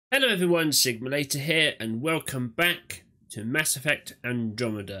Hello everyone, Sigmulator here, and welcome back to Mass Effect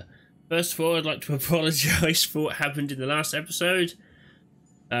Andromeda. First of all, I'd like to apologise for what happened in the last episode.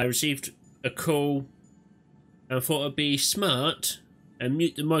 I received a call and thought I'd be smart and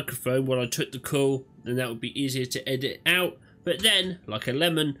mute the microphone while I took the call, and that would be easier to edit out. But then, like a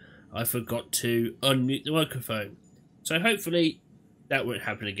lemon, I forgot to unmute the microphone. So hopefully that won't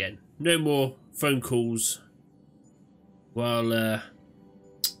happen again. No more phone calls while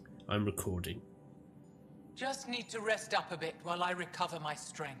I'm recording. Just need to rest up a bit while I recover my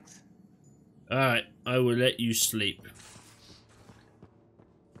strength. Alright, I will let you sleep.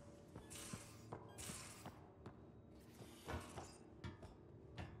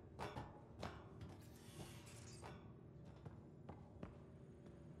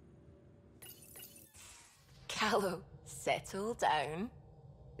 Callow, settle down.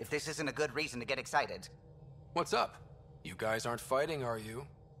 If this isn't a good reason to get excited. What's up? You guys aren't fighting, are you?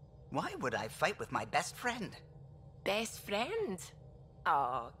 Why would I fight with my best friend? Best friend?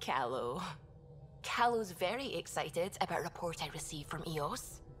 Aw, Callow. Callow's very excited about a report I received from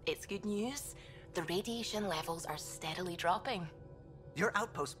EOS. It's good news. The radiation levels are steadily dropping. Your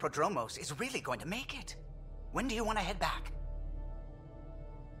outpost Prodromos is really going to make it. When do you want to head back?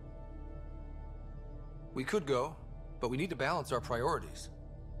 We could go, but we need to balance our priorities.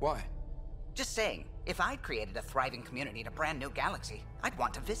 Why? Just saying, if I'd created a thriving community in a brand new galaxy, I'd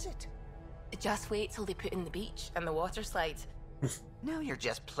want to visit. Just wait till they put in the beach and the water slide. Now you're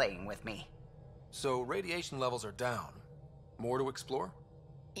just playing with me. So radiation levels are down. More to explore?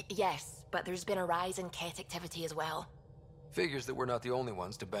 Yes, but there's been a rise in Ket activity as well. Figures that we're not the only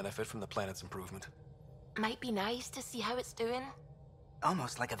ones to benefit from the planet's improvement. Might be nice to see how it's doing.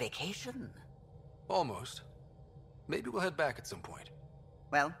 Almost like a vacation. Almost. Maybe we'll head back at some point.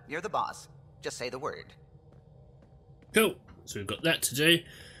 Well, you're the boss. Just say the word. Cool, so we've got that to do.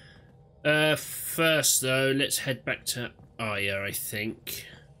 First though, let's head back to Aya, I think.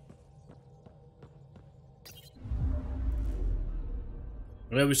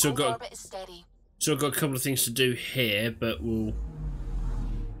 I know we've still got a couple of things to do here, but we'll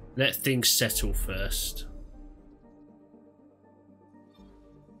let things settle first.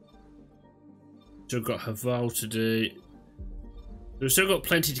 Still got Haval to do. We've still got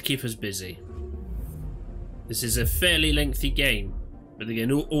plenty to keep us busy. This is a fairly lengthy game, but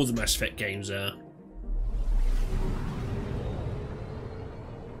again, all the Mass Effect games are.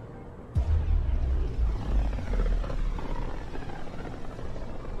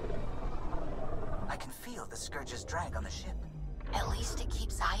 I can feel the Scourge's drag on the ship. At least it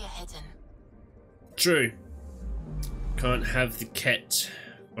keeps Aya hidden. True. Can't have the Ket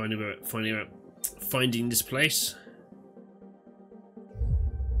finding this place.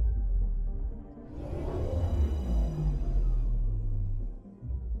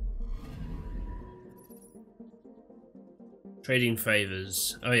 Trading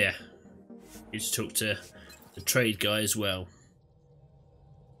favors. Oh yeah, you just talk to the trade guy as well.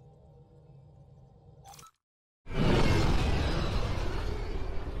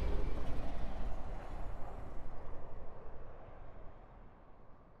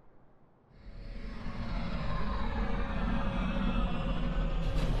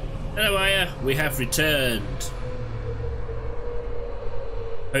 Hello Aya, we have returned.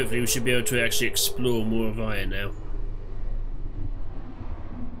 Hopefully we should be able to actually explore more of Aya now.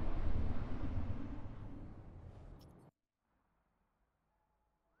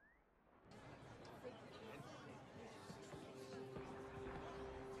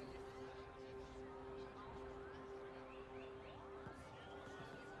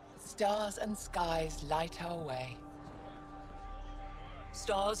 Stars and skies light our way.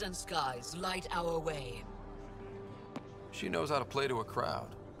 Stars and skies light our way. She knows how to play to a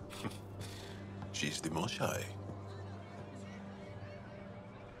crowd. She's the Moshai.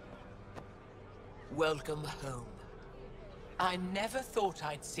 Welcome home. I never thought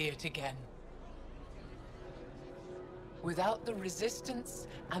I'd see it again. Without the Resistance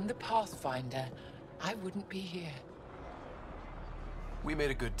and the Pathfinder, I wouldn't be here. We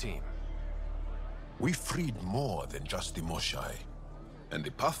made a good team. We freed more than just the Moshai. And the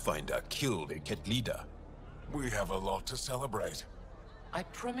Pathfinder killed a Ket leader. We have a lot to celebrate. I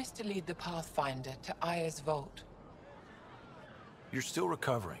promised to lead the Pathfinder to Aya's vault. You're still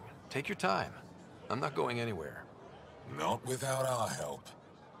recovering. Take your time. I'm not going anywhere. Not without our help.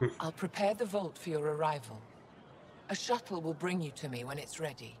 I'll prepare the vault for your arrival. A shuttle will bring you to me when it's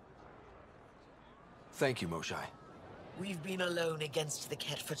ready. Thank you, Moshai. We've been alone against the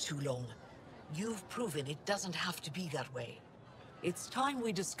Ket for too long. You've proven it doesn't have to be that way. It's time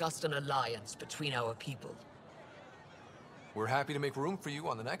we discussed an alliance between our people. We're happy to make room for you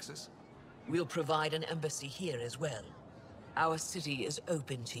on the Nexus. We'll provide an embassy here as well. Our city is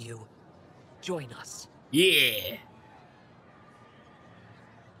open to you. Join us. Yeah.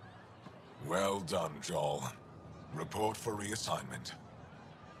 Well done, Joel. Report for reassignment.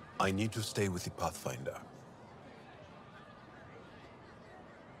 I need to stay with the Pathfinder.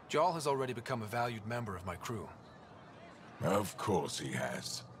 Jarl has already become a valued member of my crew. Of course he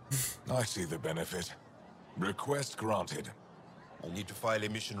has. I see the benefit. Request granted. I need to file a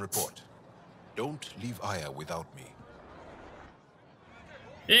mission report. Don't leave Aya without me.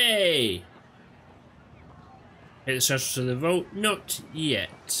 Hey! Hit the shuttle to the vault? Not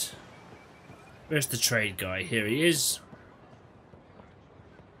yet. Where's the trade guy? Here he is.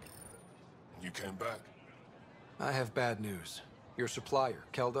 You came back? I have bad news. Your supplier,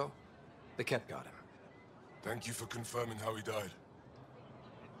 Keldo, the Ket got him. Thank you for confirming how he died.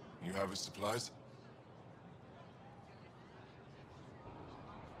 You have his supplies?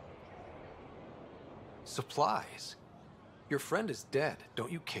 Supplies? Your friend is dead.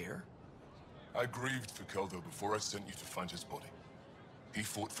 Don't you care? I grieved for Keldo before I sent you to find his body. He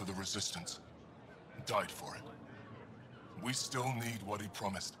fought for the Resistance. Died for it. We still need what he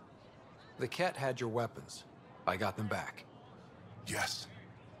promised. The Ket had your weapons. I got them back. Yes,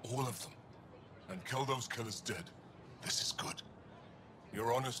 all of them. And Keldo's killer's dead. This is good.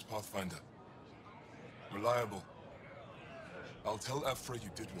 You're honest, Pathfinder. Reliable. I'll tell Ephra you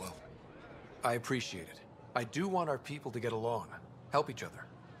did well. I appreciate it. I do want our people to get along. Help each other.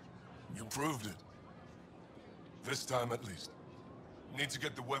 You proved it. This time at least. Need to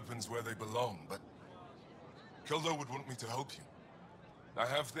get the weapons where they belong, but... Keldo would want me to help you. I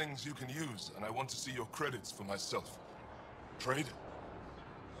have things you can use, and I want to see your credits for myself. Trade it.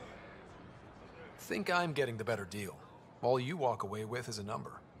 Think I'm getting the better deal. All you walk away with is a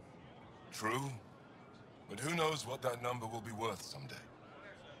number. True. But who knows what that number will be worth someday.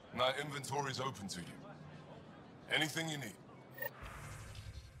 My inventory's open to you. Anything you need.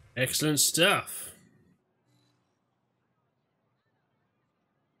 Excellent stuff.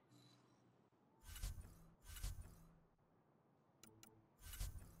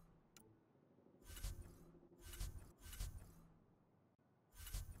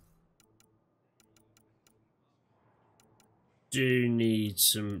 Do need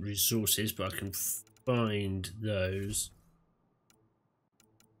some resources, but I can find those.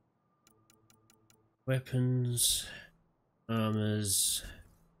 Weapons, armors,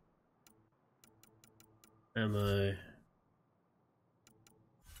 ammo.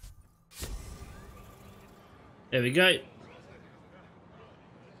 There we go.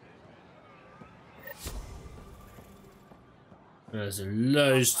 There's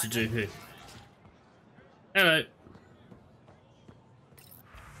loads to do here. Hello.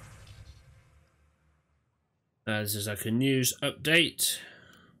 This is like a news update.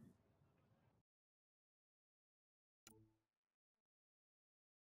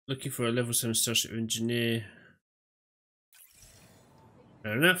 Looking for a level 7 starship engineer.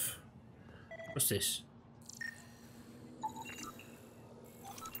 Fair enough. What's this?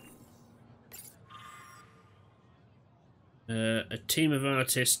 A team of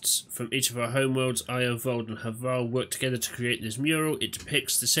artists from each of our homeworlds, Aya, Vold and Haval, worked together to create this mural. It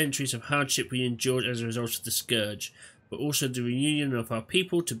depicts the centuries of hardship we endured as a result of the Scourge, but also the reunion of our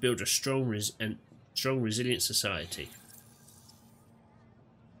people to build a strong, resilient society.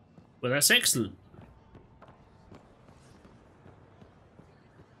 Well, that's excellent.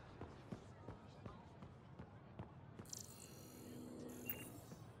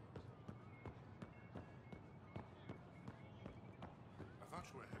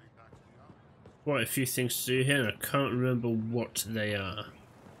 Quite a few things to do here, and I can't remember what they are.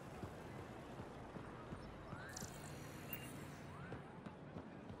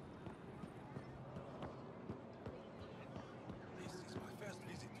 This is my first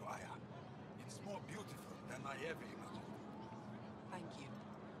visit to Aya. It's more beautiful than I ever imagined. Thank you.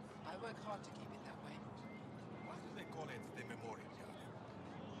 I work hard to keep it that way. Why do they call it the Memorial Garden?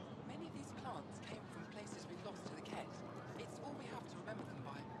 Many of these plants came from places we lost to the Ket. It's all we have to remember them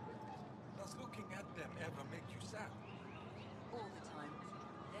by. Does looking at them ever make you sad? All the time.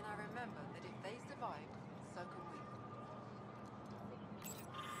 Then I remember that if they survived, so can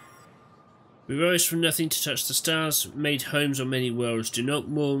we. We rose from nothing to touch the stars, made homes on many worlds. Do not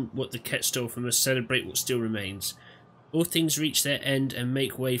mourn what the Ket stole from us, celebrate what still remains. All things reach their end and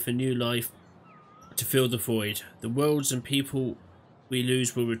make way for new life to fill the void. The worlds and people we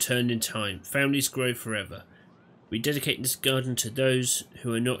lose will return in time. Families grow forever. We dedicate this garden to those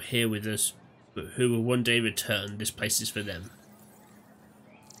who are not here with us, but who will one day return. This place is for them.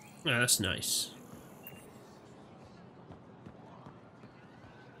 Ah, that's nice.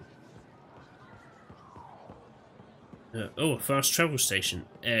 Oh, a fast travel station.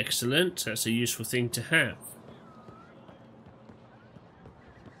 Excellent. That's a useful thing to have.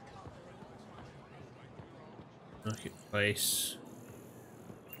 Marketplace.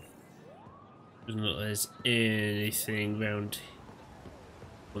 Doesn't look like there's anything round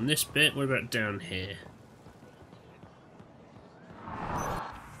on this bit. What about down here?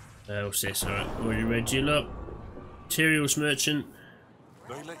 What's this? Alright, already read you lot. Materials merchant.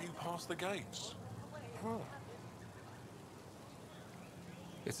 They let you pass the gates.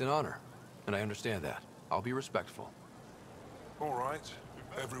 It's an honor, and I understand that. I'll be respectful. All right.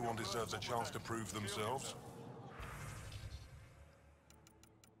 Everyone deserves a chance to prove themselves.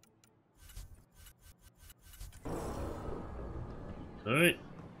 Alright.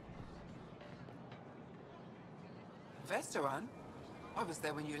 Vestoran? I was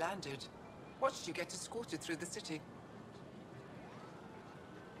there when you landed. Watched you get escorted through the city.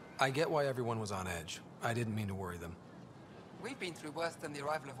 I get why everyone was on edge. I didn't mean to worry them. We've been through worse than the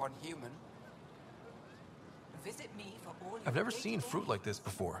arrival of one human. Visit me for all your I've never seen fruit like this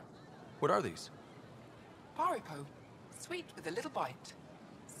before. What are these? Haripo. Sweet with a little bite.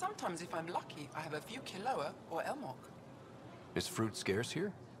 Sometimes if I'm lucky, I have a few Kiloa or Elmok. Is fruit scarce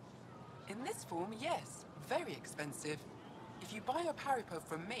here? In this form, yes. Very expensive. If you buy a Haripo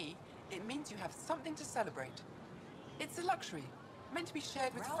from me, it means you have something to celebrate. It's a luxury, meant to be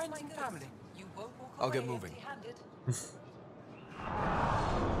shared with friends and family. You won't walk I'll away get moving. empty-handed.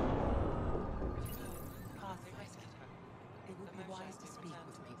 It would be wise to speak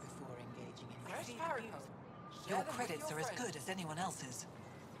with me before engaging in Fresh this. Haripo. Your credits are as good as anyone else's.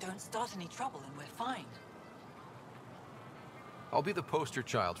 Don't start any trouble and we're fine. I'll be the poster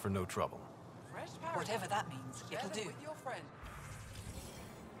child for no trouble. Fresh Haripo. Whatever that means, Share it'll them do. with your friend.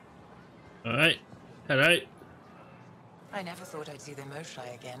 Alright. Hello. I never thought I'd see the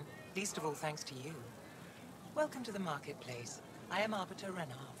Moshai again, least of all thanks to you. Welcome to the marketplace. I am Arbiter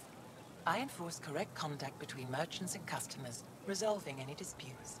Renarv. I enforce correct contact between merchants and customers, resolving any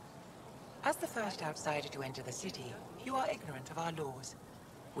disputes. As the first outsider to enter the city, you are ignorant of our laws.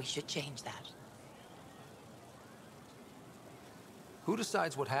 We should change that. Who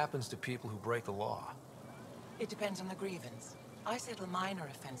decides what happens to people who break the law? It depends on the grievance. I settle minor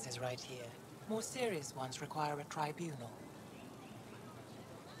offenses right here. More serious ones require a tribunal.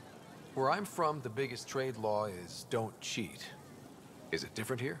 Where I'm from, the biggest trade law is don't cheat. Is it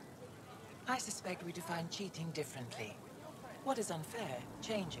different here? I suspect we define cheating differently. What is unfair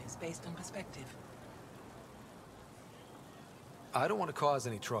changes based on perspective. I don't want to cause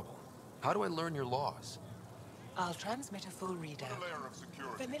any trouble. How do I learn your laws? I'll transmit a full readout. A layer of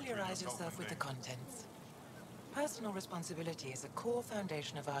security Familiarize between yourself with the yourself contents. Personal responsibility is a core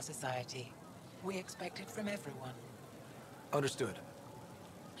foundation of our society. We expect it from everyone. Understood.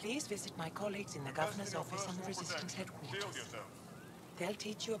 Please visit my colleagues in the Governor's office on the Resistance headquarters. They'll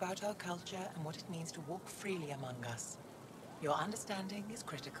teach you about our culture and what it means to walk freely among us. Your understanding is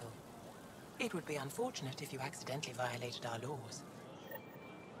critical. It would be unfortunate if you accidentally violated our laws.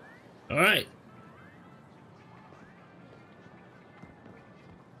 Alright.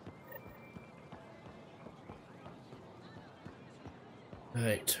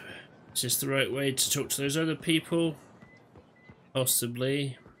 Right. Is this the right way to talk to those other people?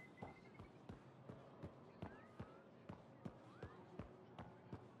 Possibly.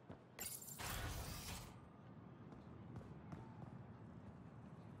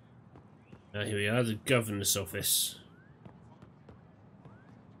 Here we are, the Governor's office.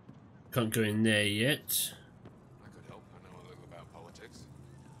 Can't go in there yet. I could help. I know a little about politics.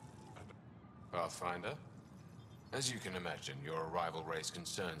 Pathfinder, as you can imagine, your arrival raised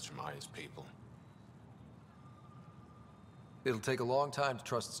concerns from Aya's people. It'll take a long time to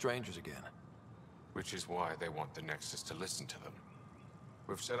trust strangers again. Which is why they want the Nexus to listen to them.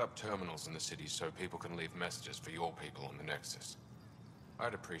 We've set up terminals in the city so people can leave messages for your people on the Nexus.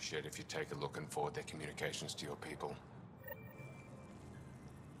 I'd appreciate if you take a look and forward their communications to your people.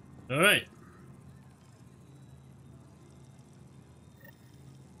 Alright.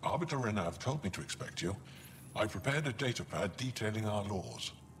 Arbiter Renav told me to expect you. I prepared a datapad detailing our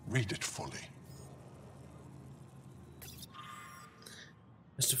laws. Read it fully.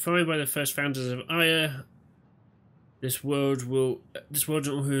 As defined by the first founders of Aya, this world and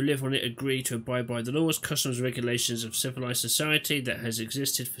all who live on it agree to abide by the laws, customs, and regulations of civilized society that has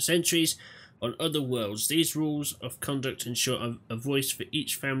existed for centuries on other worlds. These rules of conduct ensure a voice for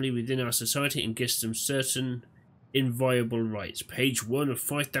each family within our society and gives them certain inviolable rights. Page 1 of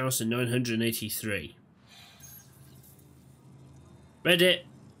 5983. Read it.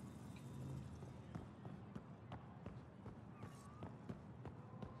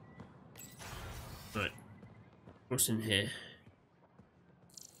 Right. What's in here?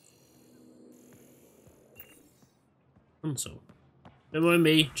 Console. Don't mind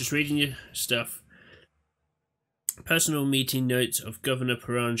me, just reading your stuff. Personal meeting notes of Governor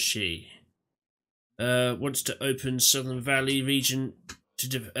Paran Shi. Wants to open Southern Valley region to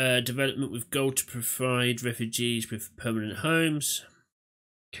development with goal to provide refugees with permanent homes.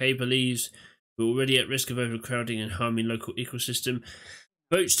 Kay believes we're already at risk of overcrowding and harming local ecosystem.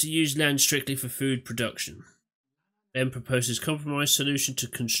 Votes to use land strictly for food production. Then proposes compromise solution to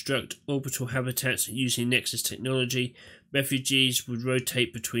construct orbital habitats using Nexus technology. Refugees would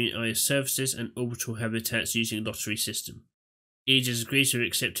rotate between IS services and orbital habitats using lottery system. Aegis agrees with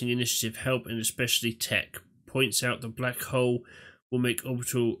accepting initiative help and especially tech. Points out the black hole will make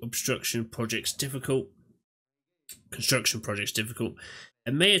orbital construction projects difficult,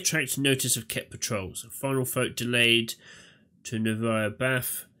 and may attract notice of Ket patrols. Final vote delayed to Novaya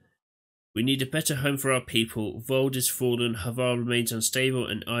Bath. We need a better home for our people. Vold is fallen, Havar remains unstable,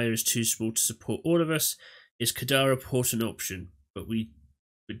 and Aya is too small to support all of us. Is Kadara Port an option? But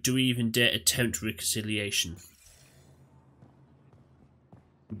do we even dare attempt reconciliation?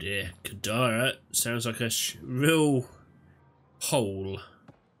 Oh dear, Kadara sounds like a real hole.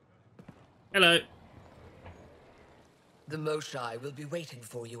 Hello. The Moshai will be waiting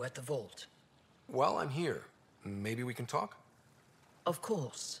for you at the vault. While I'm here, maybe we can talk? Of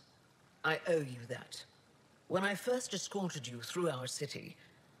course. I owe you that. When I first escorted you through our city,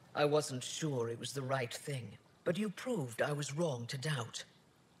 I wasn't sure it was the right thing, but you proved I was wrong to doubt.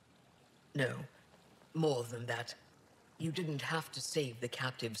 No, more than that. You didn't have to save the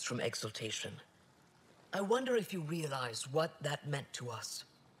captives from exaltation. I wonder if you realize what that meant to us.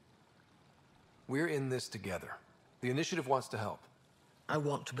 We're in this together. The initiative wants to help. I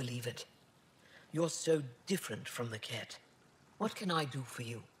want to believe it. You're so different from the Ket. What can I do for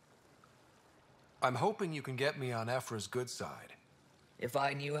you? I'm hoping you can get me on Ephra's good side. If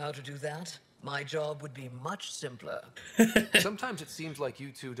I knew how to do that, my job would be much simpler. Sometimes it seems like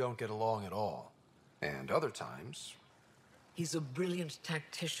you two don't get along at all. And other times... He's a brilliant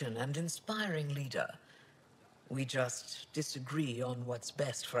tactician and inspiring leader. We just disagree on what's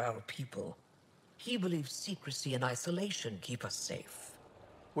best for our people. He believes secrecy and isolation keep us safe.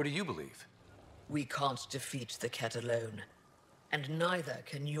 What do you believe? We can't defeat the Ket alone. And neither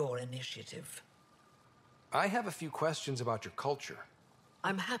can your initiative. I have a few questions about your culture.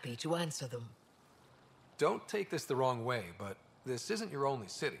 I'm happy to answer them. Don't take this the wrong way, but this isn't your only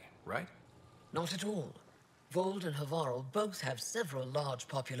city, right? Not at all. Vold and Havarl both have several large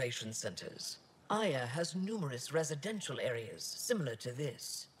population centers. Aya has numerous residential areas similar to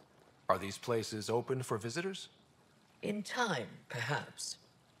this. Are these places open for visitors? In time, perhaps.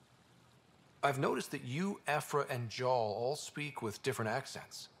 I've noticed that you, Ephra, and Jal all speak with different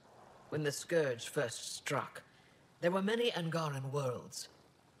accents. When the Scourge first struck, there were many Angaran worlds.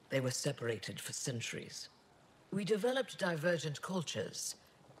 They were separated for centuries. We developed divergent cultures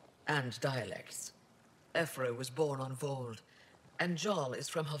and dialects. Ephra was born on Vold, and Jal is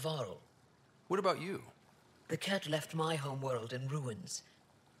from Havarl. What about you? The Ket left my homeworld in ruins.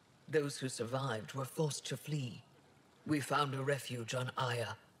 Those who survived were forced to flee. We found a refuge on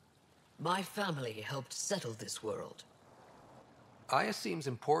Aya. My family helped settle this world. Aya seems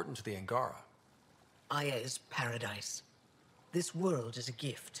important to the Angara. Aya is paradise. This world is a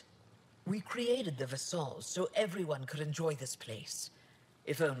gift. We created the Vassals so everyone could enjoy this place,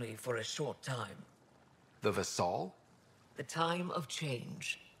 if only for a short time. The Vassal? The time of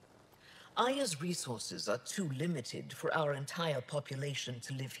change. Aya's resources are too limited for our entire population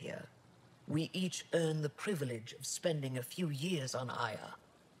to live here. We each earn the privilege of spending a few years on Aya.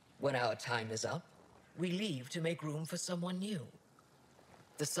 When our time is up, we leave to make room for someone new.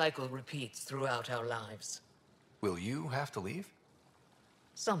 The cycle repeats throughout our lives. Will you have to leave?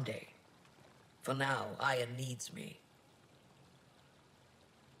 Someday. For now, Aya needs me.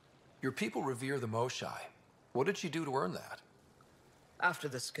 Your people revere the Moshai. What did she do to earn that? After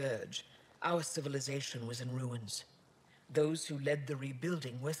the Scourge, our civilization was in ruins. Those who led the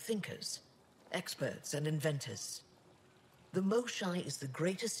rebuilding were thinkers, experts, and inventors. The Moshai is the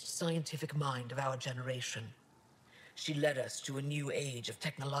greatest scientific mind of our generation. She led us to a new age of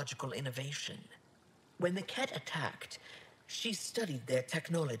technological innovation. When the Ket attacked, she studied their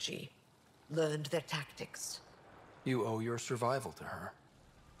technology, learned their tactics. You owe your survival to her.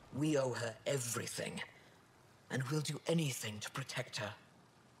 We owe her everything, and we'll do anything to protect her.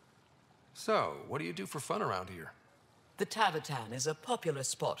 So, what do you do for fun around here? The Tavatan is a popular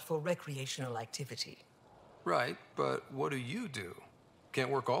spot for recreational activity. Right, but what do you do? Can't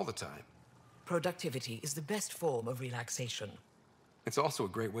work all the time. Productivity is the best form of relaxation. It's also a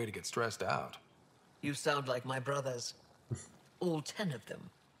great way to get stressed out. You sound like my brothers. All 10 of them.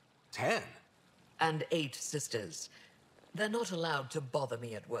 10? And 8 sisters. They're not allowed to bother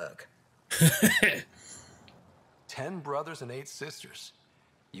me at work. 10 brothers and 8 sisters.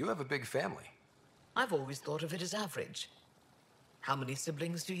 You have a big family. I've always thought of it as average. How many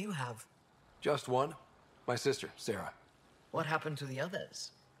siblings do you have? Just one. My sister, Sarah. What happened to the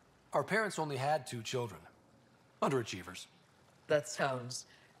others? Our parents only had 2 children. Underachievers. That sounds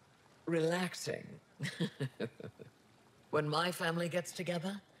relaxing. When my family gets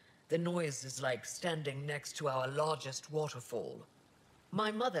together, the noise is like standing next to our largest waterfall.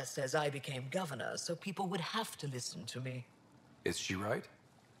 My mother says I became governor, so people would have to listen to me. Is she right?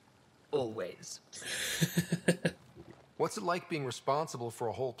 Always. What's it like being responsible for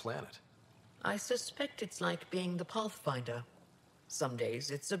a whole planet? I suspect it's like being the Pathfinder. Some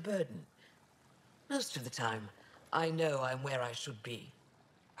days it's a burden. Most of the time, I know I'm where I should be.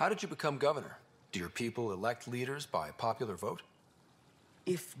 How did you become governor? Do your people elect leaders by popular vote?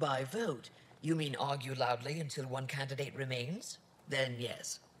 If by vote, you mean argue loudly until one candidate remains, then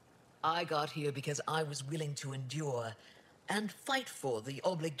yes. I got here because I was willing to endure and fight for the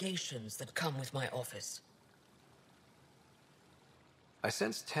obligations that come with my office. I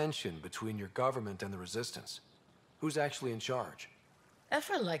sense tension between your government and the Resistance. Who's actually in charge?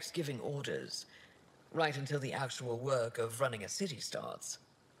 Ephra likes giving orders, right until the actual work of running a city starts.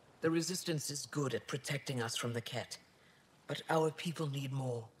 The Resistance is good at protecting us from the Ket, but our people need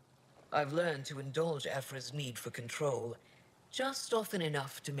more. I've learned to indulge Ephra's need for control, just often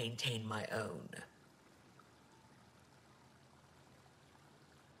enough to maintain my own.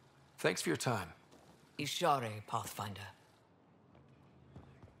 Thanks for your time. Ishare, Pathfinder.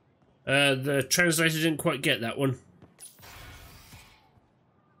 The translator didn't quite get that one.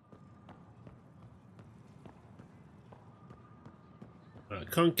 I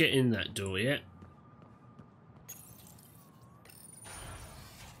can't get in that door yet.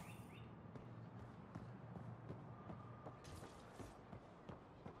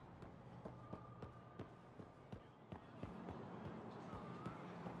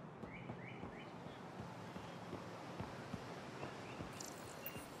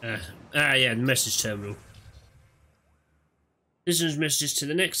 Yeah, the message terminal. Listeners' messages to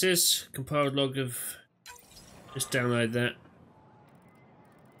the Nexus. Compiled log of... Just download that.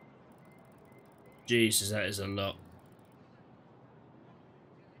 Jesus, that is a lot.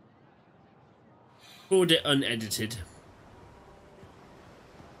 Forward it unedited.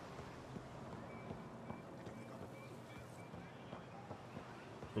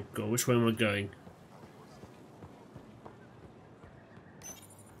 Oh god, which way am I going?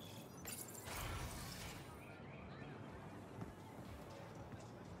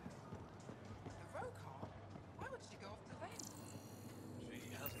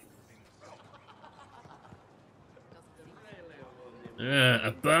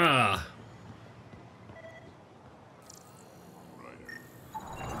 A bar.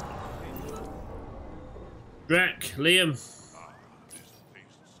 Drac, Liam.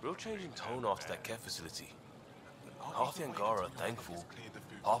 Real changing tone after that care facility. Half the Angara are thankful,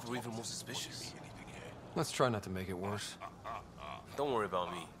 half are even more suspicious. Let's try not to make it worse. Don't worry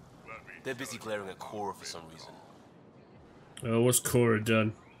about me. They're busy glaring at Cora for some reason. Oh, what's Cora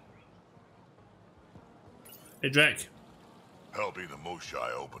done? Hey, Drac. Helping the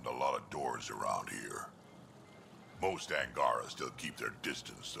Moshai opened a lot of doors around here. Most Angara still keep their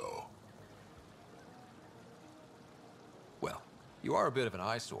distance, though. Well, you are a bit of an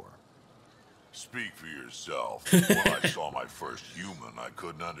eyesore. Speak for yourself. When I saw my first human, I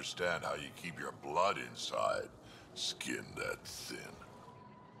couldn't understand how you keep your blood inside. Skin that thin.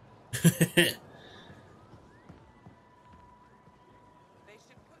 They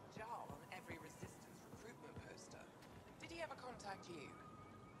should put Jarl on every Resistance recruitment poster. Did he ever contact you?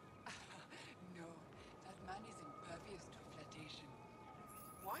 No, that man is impervious to flirtation.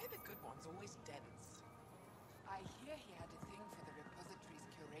 Why are the good ones always dense? I hear he had a thing for the repository's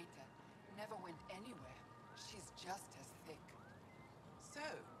curator. Never went anywhere. She's just as thick. So,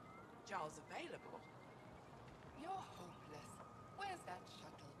 Jarl's available? You're hopeless. Where's that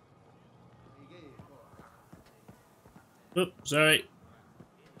shuttle? Oh, sorry.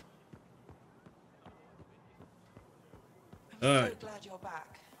 I'm so glad you're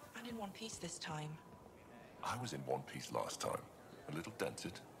back, and in one piece this time. I was in one piece last time. A little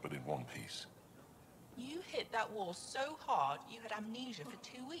dented, but in one piece. You hit that wall so hard you had amnesia for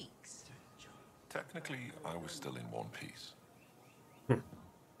 2 weeks. Technically, I was still in one piece.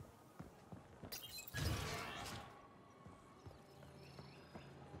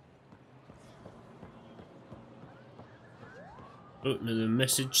 Oh, another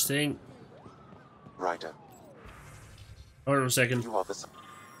message thing. Ryder. Hold on a second. You are the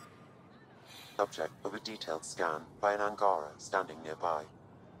subject of a detailed scan by an Angara standing nearby.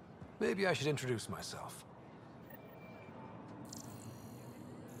 Maybe I should introduce myself.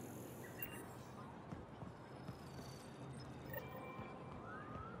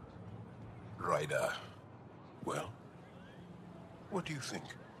 Ryder. Well, what do you think?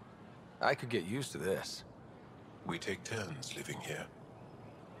 I could get used to this. We take turns living here.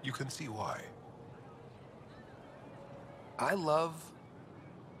 You can see why. I love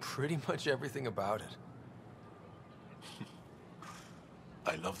pretty much everything about it.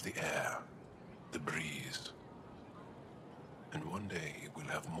 I love the air, the breeze. And one day we'll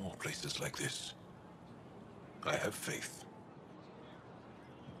have more places like this. I have faith.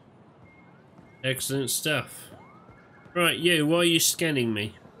 Excellent stuff. Right, you, why are you scanning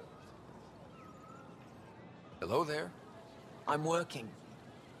me? Hello there. I'm working.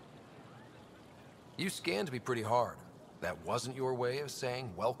 You scanned me pretty hard. That wasn't your way of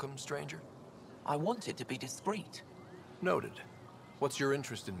saying welcome, stranger? I wanted to be discreet. Noted. What's your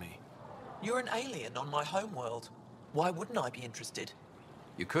interest in me? You're an alien on my homeworld. Why wouldn't I be interested?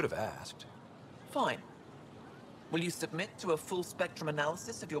 You could have asked. Fine. Will you submit to a full spectrum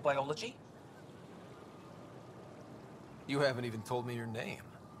analysis of your biology? You haven't even told me your name.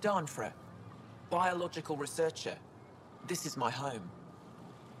 Danfra. Biological researcher. This is my home.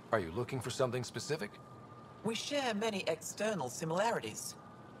 Are you looking for something specific? We share many external similarities.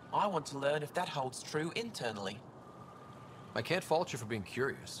 I want to learn if that holds true internally. I can't fault you for being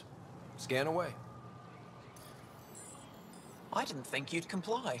curious. Scan away. I didn't think you'd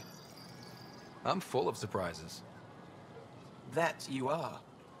comply. I'm full of surprises. That you are.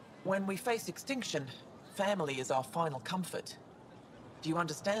 When we face extinction, family is our final comfort. Do you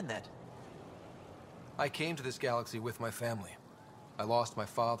understand that? I came to this galaxy with my family. I lost my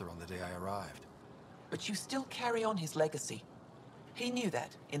father on the day I arrived. But you still carry on his legacy. He knew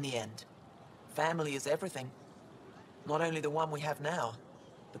that, in the end. Family is everything. Not only the one we have now,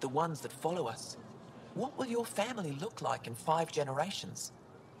 but the ones that follow us. What will your family look like in 5 generations?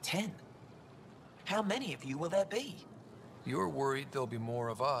 10? How many of you will there be? You're worried there'll be more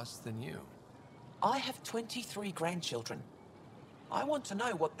of us than you. I have 23 grandchildren. I want to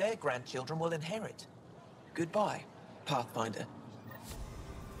know what their grandchildren will inherit. Goodbye, Pathfinder.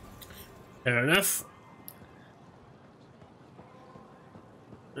 Fair enough.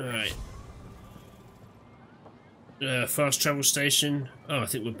 Alright. Fast travel station. Oh, I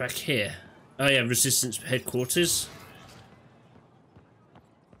think we're back here. Oh yeah, Resistance headquarters.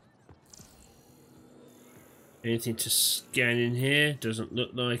 Anything to scan in here? Doesn't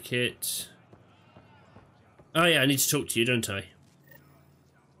look like it. Oh yeah, I need to talk to you, don't I?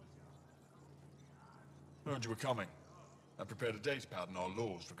 Heard you were coming. I prepared a datapad on our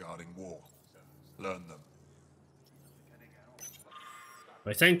laws regarding war. Learn them.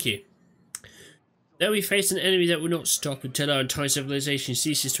 Why, thank you. Though we face an enemy that will not stop until our entire civilization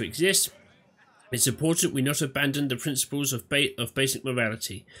ceases to exist, it's important we not abandon the principles of basic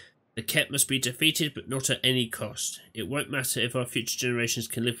morality. The Ket must be defeated, but not at any cost. It won't matter if our future generations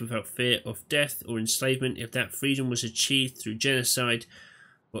can live without fear of death or enslavement if that freedom was achieved through genocide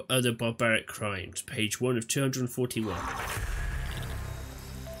or other barbaric crimes. Page 1 of 241.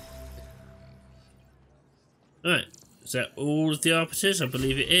 Alright, is that all of the arbiters? I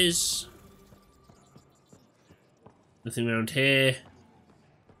believe it is. Nothing around here.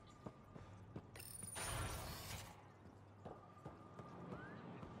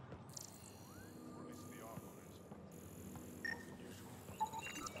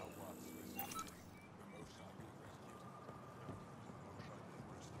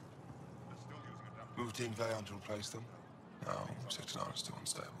 Move Team Vayon to replace them? No, Sector 9 is still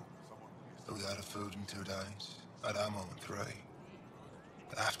unstable. They'll be out of food in 2 days, out of ammo in 3.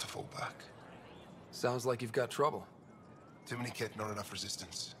 They have to fall back. Sounds like you've got trouble. Too many Ket, not enough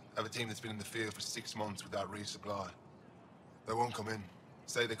resistance. I have a team that's been in the field for 6 months without resupply. They won't come in.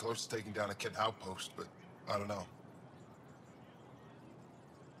 Say they're close to taking down a Ket outpost, but I don't know.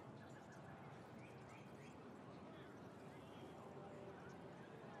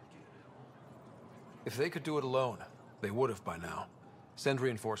 If they could do it alone, they would have by now. Send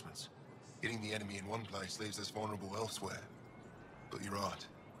reinforcements. Hitting the enemy in one place leaves us vulnerable elsewhere. But you're right.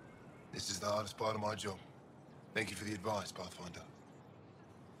 This is the hardest part of my job. Thank you for the advice, Pathfinder.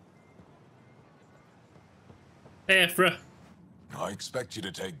 Hey, Afra. I expect you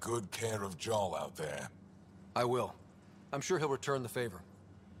to take good care of Jarl out there. I will. I'm sure he'll return the favor.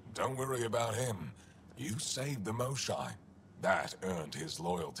 Don't worry about him. You saved the Moshai. That earned his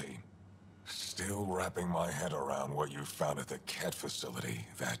loyalty. Still wrapping my head around what you found at the Ket facility.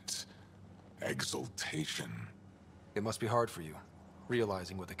 That Exaltation. It must be hard for you,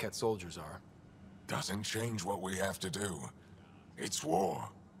 realizing what the Ket soldiers are. Doesn't change what we have to do. It's war.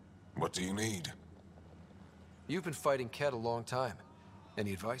 What do you need? You've been fighting Ket a long time.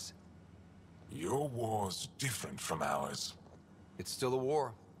 Any advice? Your war's different from ours. It's still a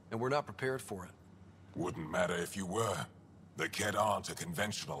war, and we're not prepared for it. Wouldn't matter if you were. The Ket aren't a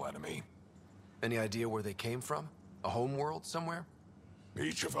conventional enemy. Any idea where they came from? A homeworld somewhere?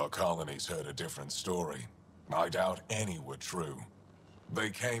 Each of our colonies heard a different story. I doubt any were true. They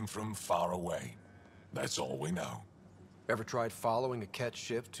came from far away. That's all we know. Ever tried following a Ket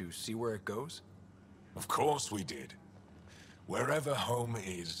ship to see where it goes? Of course we did. Wherever home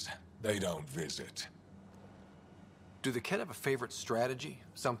is, they don't visit. Do the Ket have a favorite strategy?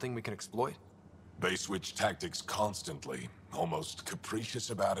 Something we can exploit? They switch tactics constantly, almost capricious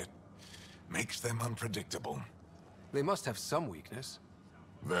about it. Makes them unpredictable. They must have some weakness.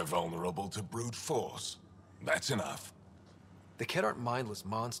 They're vulnerable to brute force. That's enough. The Ket aren't mindless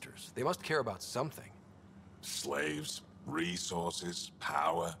monsters. They must care about something. Slaves, resources,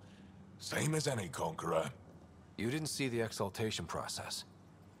 power. Same as any conqueror. You didn't see the exaltation process.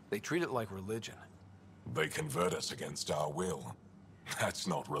 They treat it like religion. They convert us against our will. That's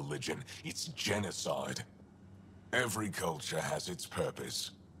not religion, it's genocide. Every culture has its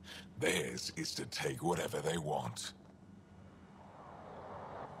purpose. Theirs is to take whatever they want.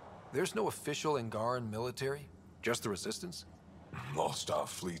 There's no official Angaran military? Just the Resistance? Lost our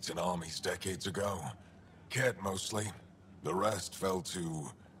fleets and armies decades ago. Ket mostly. The rest fell to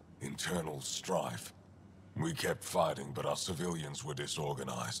internal strife. We kept fighting, but our civilians were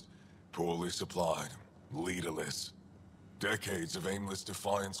disorganized, poorly supplied, leaderless. Decades of aimless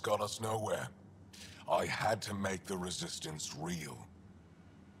defiance got us nowhere. I had to make the Resistance real.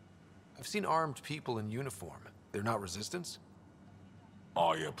 I've seen armed people in uniform. They're not Resistance?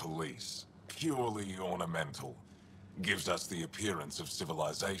 Aya police. Purely ornamental. Gives us the appearance of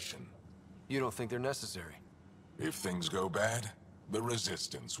civilization. You don't think they're necessary? If things go bad, the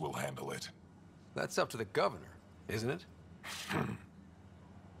Resistance will handle it. That's up to the governor, isn't it?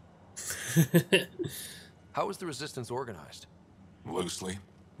 How is the Resistance organized? Loosely,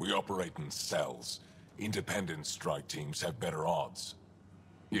 we operate in cells. Independent strike teams have better odds.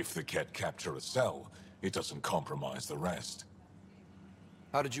 If the Ket capture a cell, it doesn't compromise the rest.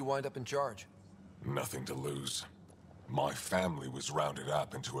 How did you wind up in charge? Nothing to lose. My family was rounded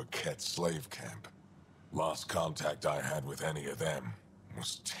up into a Ket slave camp. Last contact I had with any of them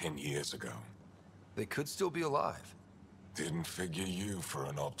was 10 years ago. They could still be alive. Didn't figure you for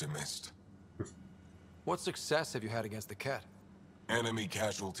an optimist. What success have you had against the Ket? Enemy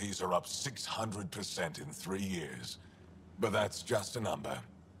casualties are up 600% in 3 years. But that's just a number.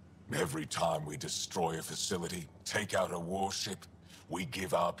 Every time we destroy a facility, take out a warship, we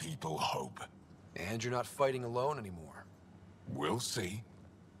give our people hope. And you're not fighting alone anymore. We'll see.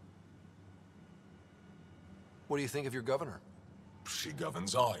 What do you think of your governor? She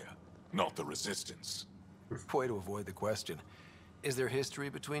governs Aya, not the Resistance. Way to avoid the question. Is there history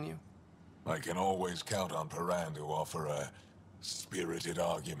between you? I can always count on Paran to offer a spirited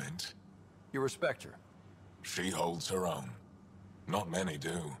argument. You respect her? She holds her own. Not many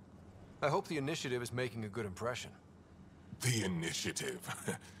do. I hope the initiative is making a good impression. The initiative.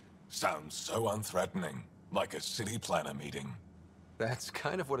 Sounds so unthreatening, like a city planner meeting. That's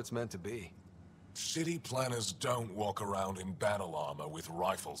kind of what it's meant to be. City planners don't walk around in battle armor with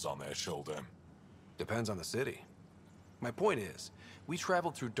rifles on their shoulder. Depends on the city. My point is, we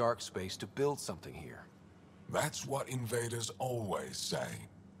traveled through dark space to build something here. That's what invaders always say.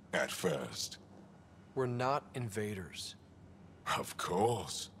 At first. We're not invaders. Of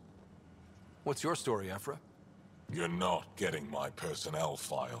course. What's your story, Ephra? You're not getting my personnel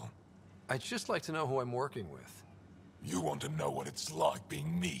file. I'd just like to know who I'm working with. You want to know what it's like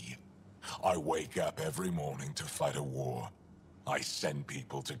being me? I wake up every morning to fight a war. I send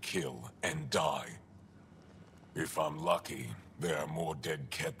people to kill and die. If I'm lucky, there are more dead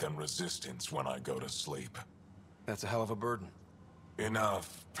Ket than Resistance when I go to sleep. That's a hell of a burden.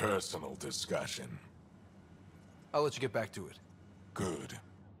 Enough personal discussion. I'll let you get back to it. Good.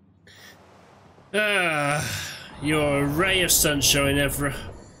 You're a ray of sunshine, Ephra.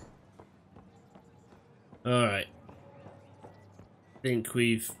 Alright. Think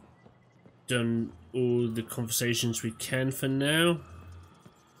we've done all the conversations we can for now.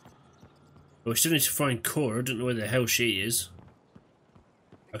 But we still need to find Cora. I don't know where the hell she is.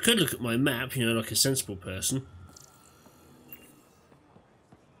 I could look at my map, you know, like a sensible person.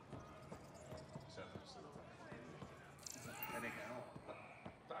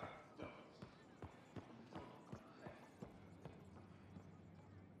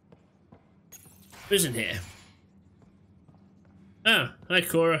 Who's in here? Ah, hi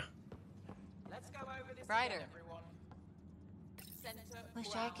Cora. Ryder. Wish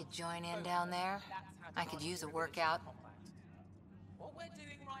I could join in down there. I could use a workout. What we're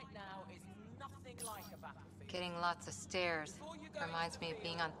doing right now is nothing like a battlefield. Getting lots of stairs. Reminds me of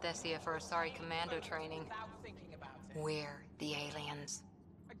being on Thessia for Asari commando training. We're the aliens.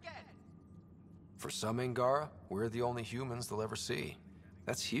 For some Angara, we're the only humans they'll ever see.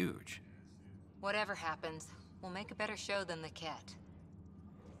 That's huge. Whatever happens, we'll make a better show than the Ket.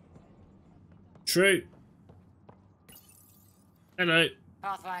 True. Hello.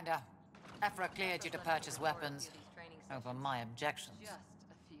 Pathfinder, Ephra cleared you to purchase weapons. Over my objections. Just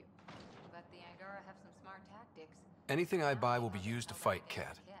a few. But the Angara have some smart tactics. Anything I buy will be used to fight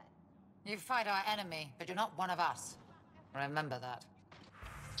Cat. You fight our enemy, but you're not one of us. Remember that.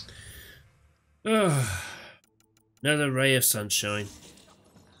 Another ray of sunshine.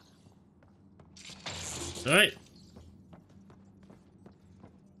 Alright.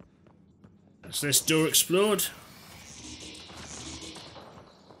 That's this door explored.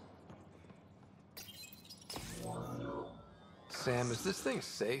 Sam, is this thing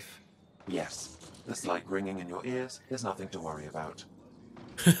safe? Yes. The slight ringing in your ears is nothing to worry about.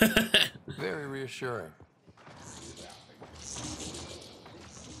 Very reassuring.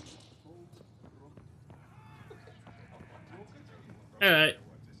 Alright.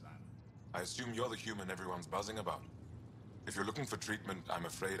 I assume you're the human everyone's buzzing about. If you're looking for treatment, I'm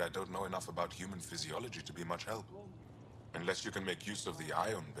afraid I don't know enough about human physiology to be much help. Unless you can make use of the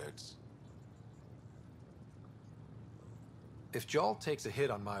ion beds. If Jarl takes a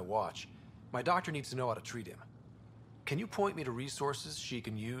hit on my watch, my doctor needs to know how to treat him. Can you point me to resources she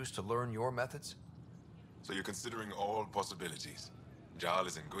can use to learn your methods? So you're considering all possibilities. Jarl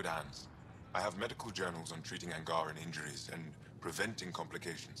is in good hands. I have medical journals on treating Angaran injuries and preventing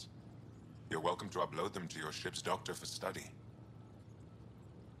complications. You're welcome to upload them to your ship's doctor for study.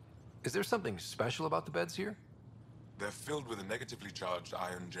 Is there something special about the beds here? They're filled with a negatively charged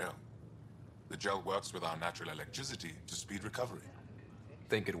iron gel. The gel works with our natural electricity to speed recovery.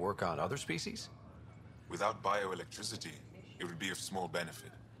 Think it'd work on other species? Without bioelectricity, it would be of small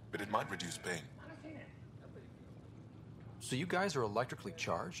benefit, but it might reduce pain. So you guys are electrically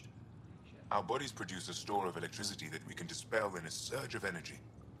charged? Our bodies produce a store of electricity that we can dispel in a surge of energy.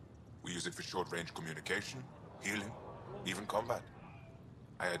 We use it for short-range communication, healing, even combat.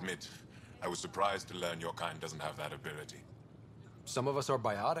 I admit, I was surprised to learn your kind doesn't have that ability. Some of us are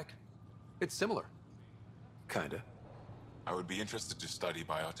biotic. It's similar. Kinda. I would be interested to study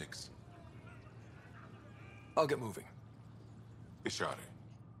biotics. I'll get moving. Ishari.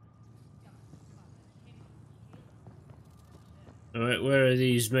 Alright, where are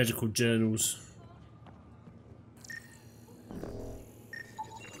these medical journals?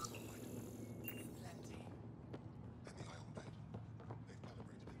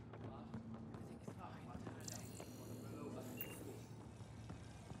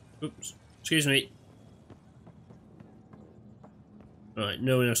 Oops. Excuse me. Right,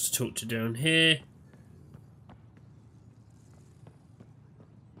 no one else to talk to down here.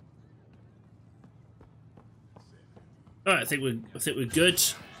 Alright, I think we're good.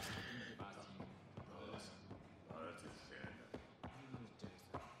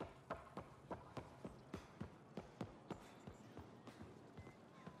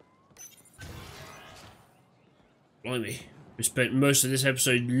 Blimey. We spent most of this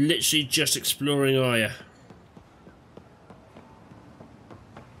episode literally just exploring Aya.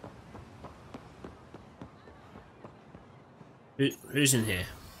 Who's in here?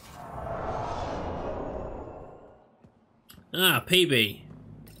 Ah, PB.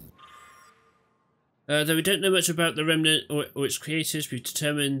 Though we don't know much about the Remnant or its creators, we've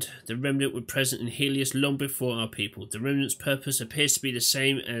determined the Remnant were present in Helios long before our people. The Remnant's purpose appears to be the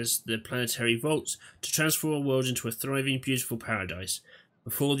same as the planetary vaults, to transform our world into a thriving, beautiful paradise.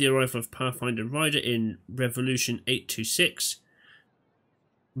 Before the arrival of Pathfinder Ryder in Revolution 826,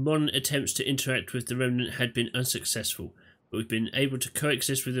 modern attempts to interact with the Remnant had been unsuccessful, but we've been able to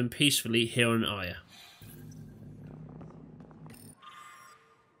coexist with them peacefully here on Aya.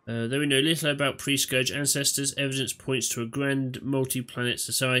 Though we know little about pre-Scourge ancestors, evidence points to a grand multi-planet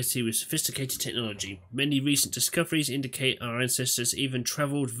society with sophisticated technology. Many recent discoveries indicate our ancestors even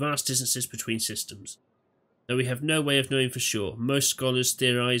travelled vast distances between systems. Though we have no way of knowing for sure, most scholars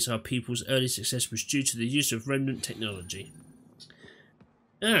theorise our people's early success was due to the use of remnant technology.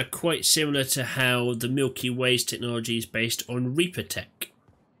 Quite similar to how the Milky Way's technology is based on Reaper tech.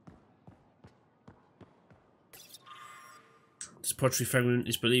 This pottery fragment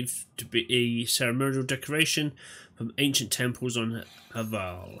is believed to be a ceremonial decoration from ancient temples on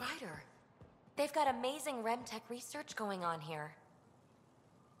Haval. Ryder, They've got amazing RemTech research going on here.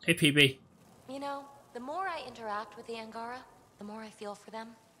 Hey, PB. You know, the more I interact with the Angara, the more I feel for them.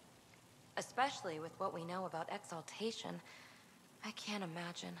 Especially with what we know about exaltation. I can't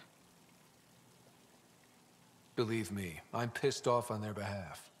imagine. Believe me, I'm pissed off on their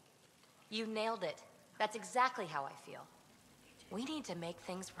behalf. You nailed it. That's exactly how I feel. We need to make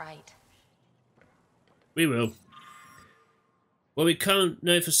things right. We will. While we can't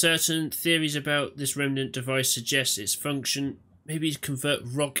know for certain, theories about this remnant device suggest its function maybe to convert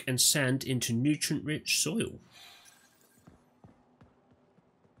rock and sand into nutrient-rich soil.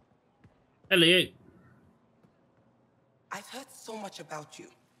 Elliot. I've heard so much about you.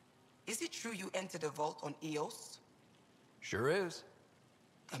 Is it true you entered a vault on Eos? Sure is.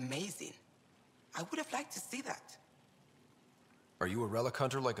 Amazing. I would have liked to see that. Are you a relic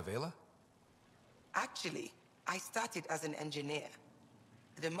hunter like Avela? Actually, I started as an engineer.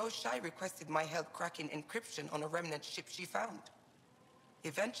 The Moshai requested my help cracking encryption on a remnant ship she found.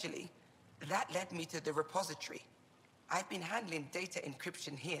 Eventually, that led me to the repository. I've been handling data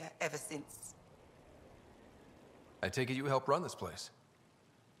encryption here ever since. I take it you help run this place.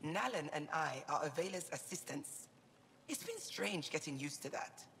 Nalan and I are Avela's assistants. It's been strange getting used to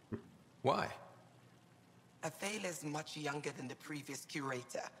that. Why? Avela's much younger than the previous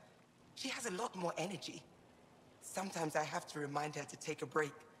curator. She has a lot more energy. Sometimes I have to remind her to take a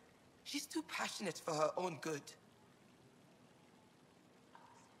break. She's too passionate for her own good.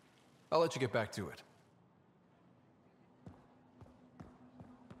 I'll let you get back to it.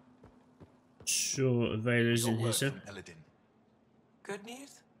 Sure, Avela's in here, sir. Good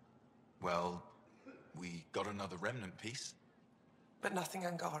news? Well, we got another remnant piece. But nothing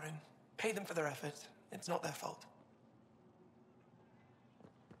Angaran. Pay them for their effort. It's not their fault.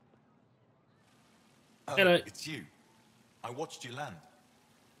 Oh, Hello. It's you. I watched you land.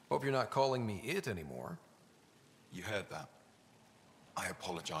 Hope you're not calling me it anymore. You heard that. I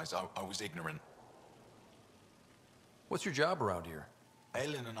apologize. I was ignorant. What's your job around here?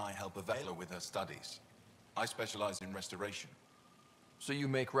 Aelin and I help Avela with her studies. I specialize in restoration. So you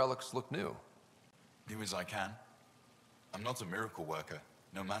make relics look new? New as I can. I'm not a miracle worker,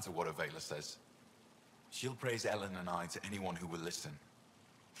 no matter what Avela says. She'll praise Ellen and I to anyone who will listen.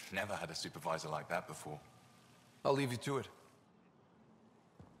 Never had a supervisor like that before. I'll leave you to it.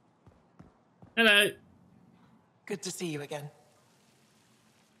 Hello. Good to see you again.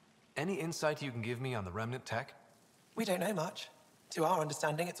 Any insight you can give me on the remnant tech? We don't know much. To our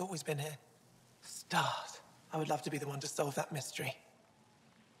understanding, it's always been here. Stars. I would love to be the one to solve that mystery.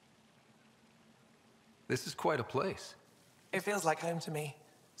 This is quite a place. It feels like home to me.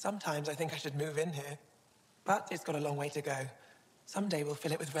 Sometimes I think I should move in here. But it's got a long way to go. Someday we'll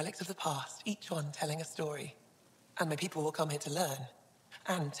fill it with relics of the past, each one telling a story. And my people will come here to learn.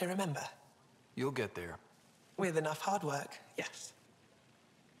 And to remember. You'll get there. With enough hard work, yes.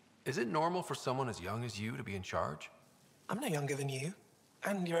 Is it normal for someone as young as you to be in charge? I'm no younger than you.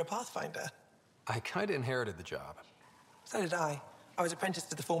 And you're a Pathfinder. I kinda inherited the job. So did I. I was apprenticed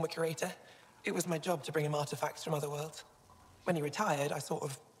to the former curator. It was my job to bring him artifacts from other worlds. When he retired, I sort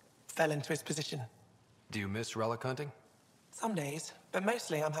of fell into his position. Do you miss relic hunting? Some days, but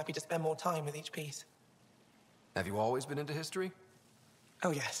mostly I'm happy to spend more time with each piece. Have you always been into history?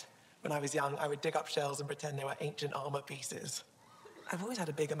 Oh yes. When I was young, I would dig up shells and pretend they were ancient armor pieces. I've always had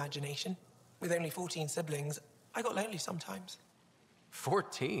a big imagination. With only 14 siblings, I got lonely sometimes.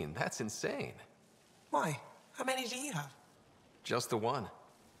 14? That's insane. Why? How many do you have? Just the one.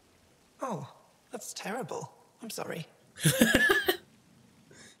 Oh, that's terrible. I'm sorry.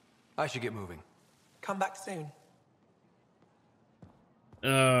 I should get moving. Come back soon.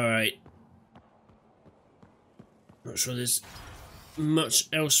 Alright. Not sure there's much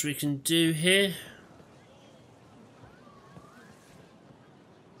else we can do here.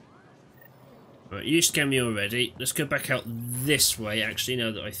 Right, you scanned me already. Let's go back out this way, actually,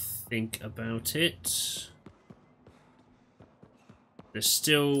 now that I think about it. There's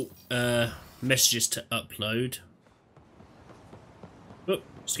still messages to upload. Oh,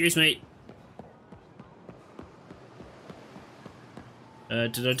 excuse me.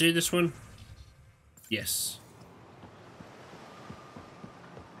 Did I do this one? Yes.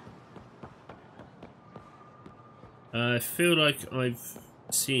 I feel like I've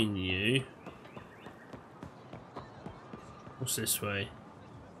seen you. What's this way?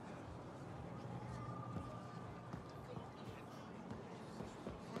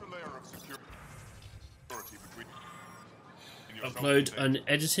 Upload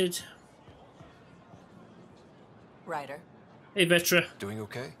unedited. Ryder. Hey, Vetra. Doing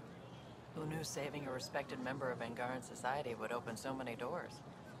okay? Who knew saving a respected member of Angaran society would open so many doors?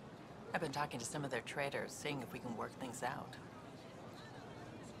 I've been talking to some of their traders, seeing if we can work things out.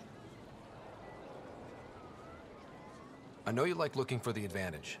 I know you like looking for the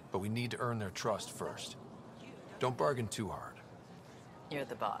advantage, but we need to earn their trust first. Don't bargain too hard. You're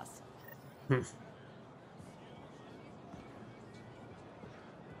the boss.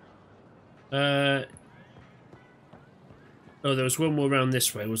 Oh, there was one more round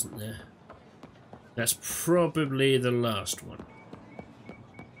this way, wasn't there? That's probably the last one.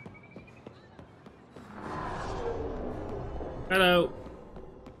 Hello.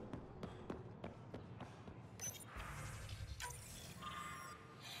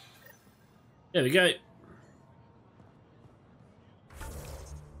 There we go.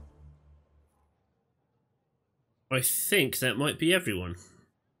 I think that might be everyone.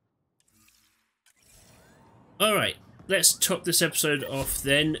 Alright, let's top this episode off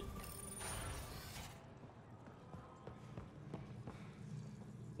then.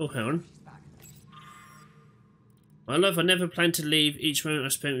 Oh, hang on. My love, I never planned to leave. Each moment I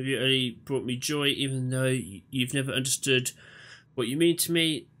spent with you only brought me joy, even though you've never understood what you mean to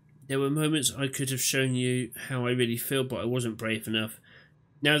me. There were moments I could have shown you how I really feel, but I wasn't brave enough.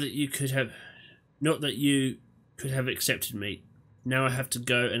 Now that you could have... Not that you could have accepted me. Now I have to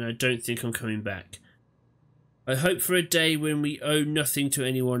go, and I don't think I'm coming back. I hope for a day when we owe nothing to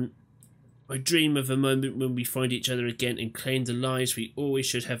anyone. I dream of a moment when we find each other again and claim the lives we always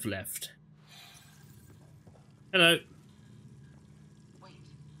should have left. Hello. Wait,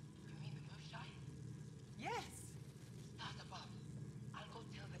 you mean the Moshai? Yes! Start above. I'll go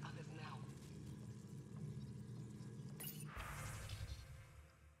tell the others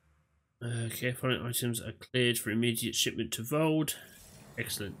now. Okay, following items are cleared for immediate shipment to Vold.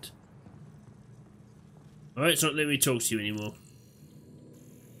 Excellent. Alright, it's not letting me talk to you anymore.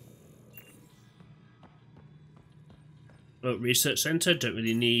 Oh, research centre, don't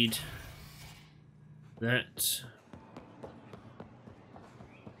really need that.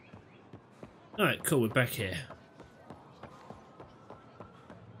 Alright, cool, we're back here.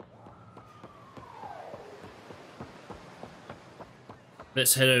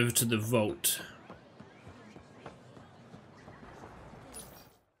 Let's head over to the vault.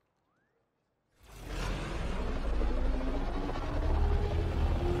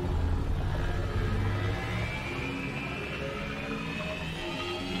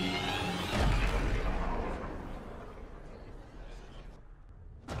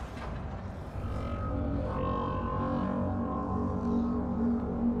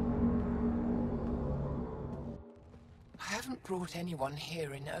 I haven't brought anyone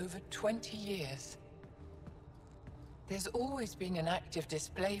here in over 20 years. There's always been an active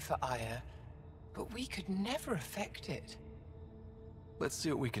display for Aya, but we could never affect it. Let's see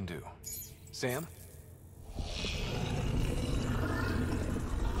what we can do. Sam?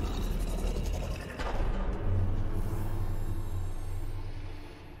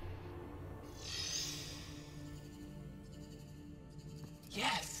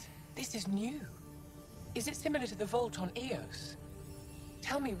 Yes, this is new. Is it similar to the vault on Eos?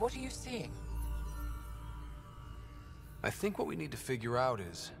 Tell me, what are you seeing? I think what we need to figure out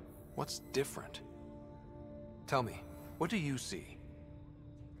is what's different. Tell me, what do you see?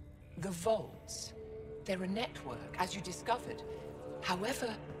 The vaults. They're a network, as you discovered.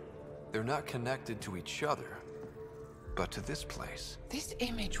 However... They're not connected to each other, but to this place. This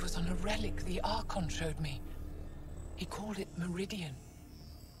image was on a relic the Archon showed me. He called it Meridian.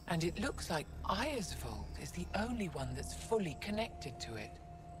 And it looks like Aya's vault is the only one that's fully connected to it.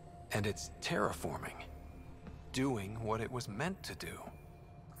 And it's terraforming. Doing what it was meant to do.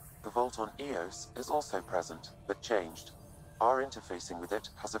 The vault on Eos is also present, but changed. Our interfacing with it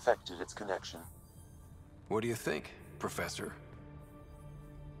has affected its connection. What do you think, Professor?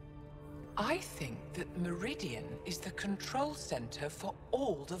 I think that Meridian is the control center for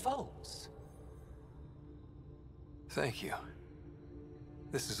all the vaults. Thank you.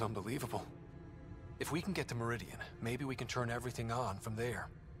 This is unbelievable. If we can get to Meridian, maybe we can turn everything on from there.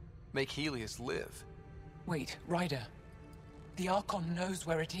 Make Helios live. Wait, Ryder. The Archon knows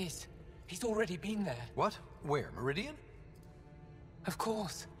where it is. He's already been there. What? Where? Meridian? Of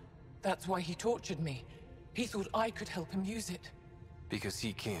course. That's why he tortured me. He thought I could help him use it. Because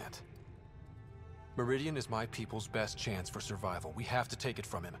he can't. Meridian is my people's best chance for survival. We have to take it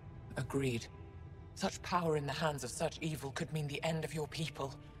from him. Agreed. Such power in the hands of such evil could mean the end of your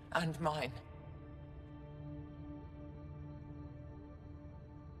people, and mine.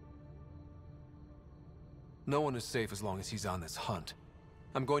 No one is safe as long as he's on this hunt.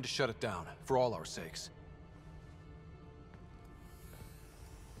 I'm going to shut it down, for all our sakes.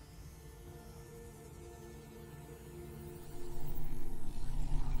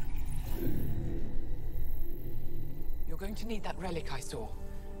 going to need that relic I saw.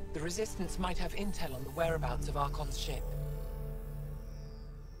 The Resistance might have intel on the whereabouts of Archon's ship.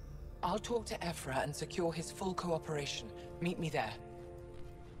 I'll talk to Ephra and secure his full cooperation. Meet me there.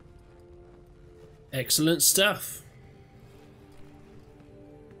 Excellent stuff.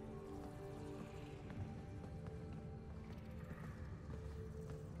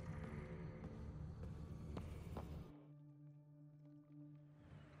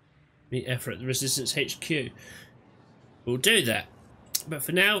 Meet Ephra at the Resistance HQ. We'll do that. But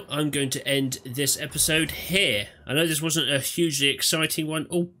for now, I'm going to end this episode here. I know this wasn't a hugely exciting one.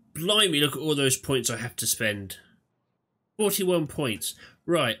 Oh, blimey, look at all those points I have to spend. 41 points.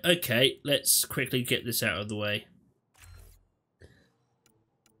 Right, okay, let's quickly get this out of the way.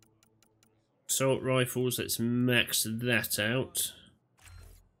 Assault rifles, let's max that out.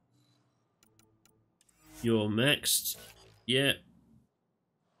 You're maxed. Yeah.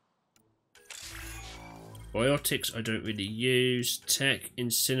 Biotics I don't really use. Tech,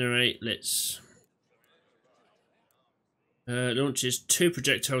 incinerate, let's... launches 2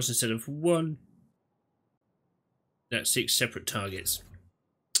 projectiles instead of 1. That's 6 separate targets.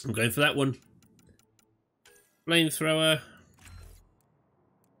 I'm going for that one. Flamethrower.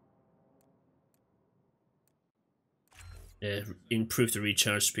 Yeah, improve the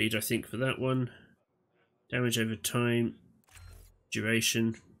recharge speed, I think, for that one. Damage over time.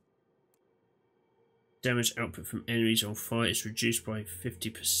 Duration. Damage output from enemies on fire is reduced by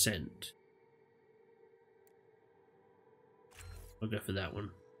 50%. I'll go for that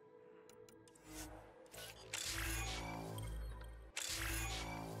one.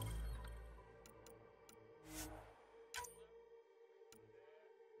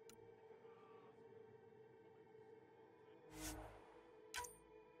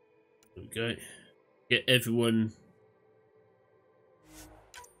 There we go. Get everyone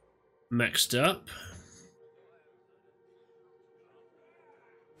maxed up.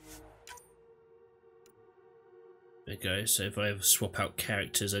 There we go, so if I ever swap out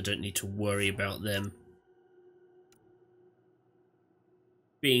characters, I don't need to worry about them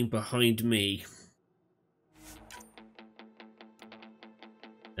being behind me.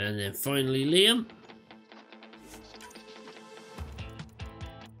 And then finally Liam.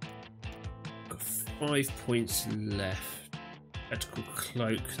 Got 5 points left. Tactical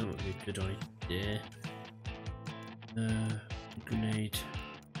cloak, that would be a good idea. Grenade.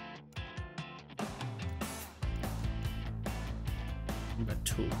 About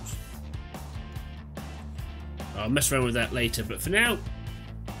tools. I'll mess around with that later, but for now,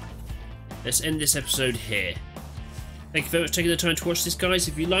 let's end this episode here. Thank you very much for taking the time to watch this, guys.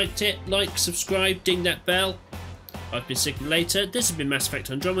 If you liked it, like, subscribe, ding that bell. I've been Sigma Later. This has been Mass Effect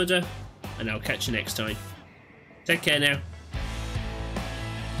Andromeda, and I'll catch you next time. Take care now.